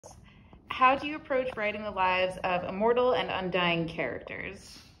how do you approach writing the lives of immortal and undying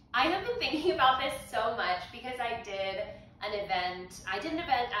characters? I have been thinking about this so much because I did an event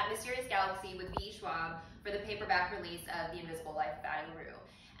at Mysterious Galaxy with V. Schwab for the paperback release of The Invisible Life of Addie LaRue.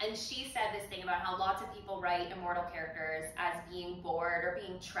 And she said this thing about how lots of people write immortal characters as being bored or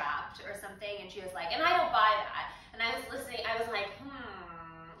being trapped or something. And she was like, and I don't buy that. And I was listening, I was like,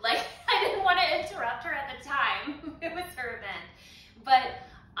 like I didn't want to interrupt her at the time. It was her event. But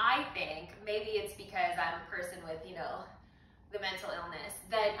I think maybe it's because I'm a person with, you know, the mental illness,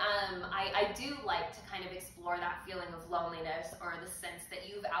 that I do like to kind of explore that feeling of loneliness or the sense that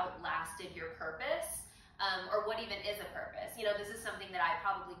you've outlasted your purpose, or what even is a purpose. You know, this is something that I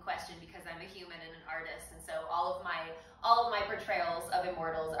probably question because I'm a human and an artist, and so all of my portrayals of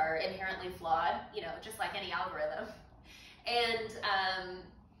immortals are inherently flawed, you know, just like any algorithm. And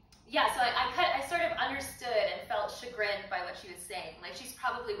yeah, so I sort of understood and felt chagrined by what she was saying. Like, she's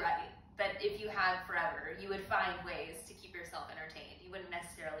probably right that if you had forever, you would find ways to keep yourself entertained. You wouldn't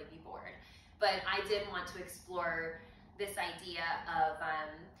necessarily be bored. But I did want to explore this idea of,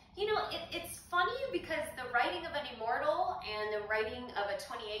 you know, it's funny because the writing of an immortal and the writing of a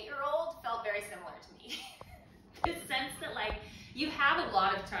 28-year-old felt very similar to me. The sense that, like, you have a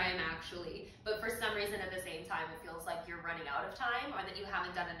lot of time actually, but for some reason at the same time it feels like you're running out of time or that you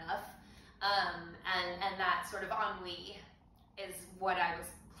haven't done enough. And that sort of ennui is what I was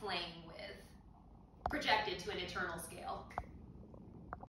playing with, projected to an eternal scale.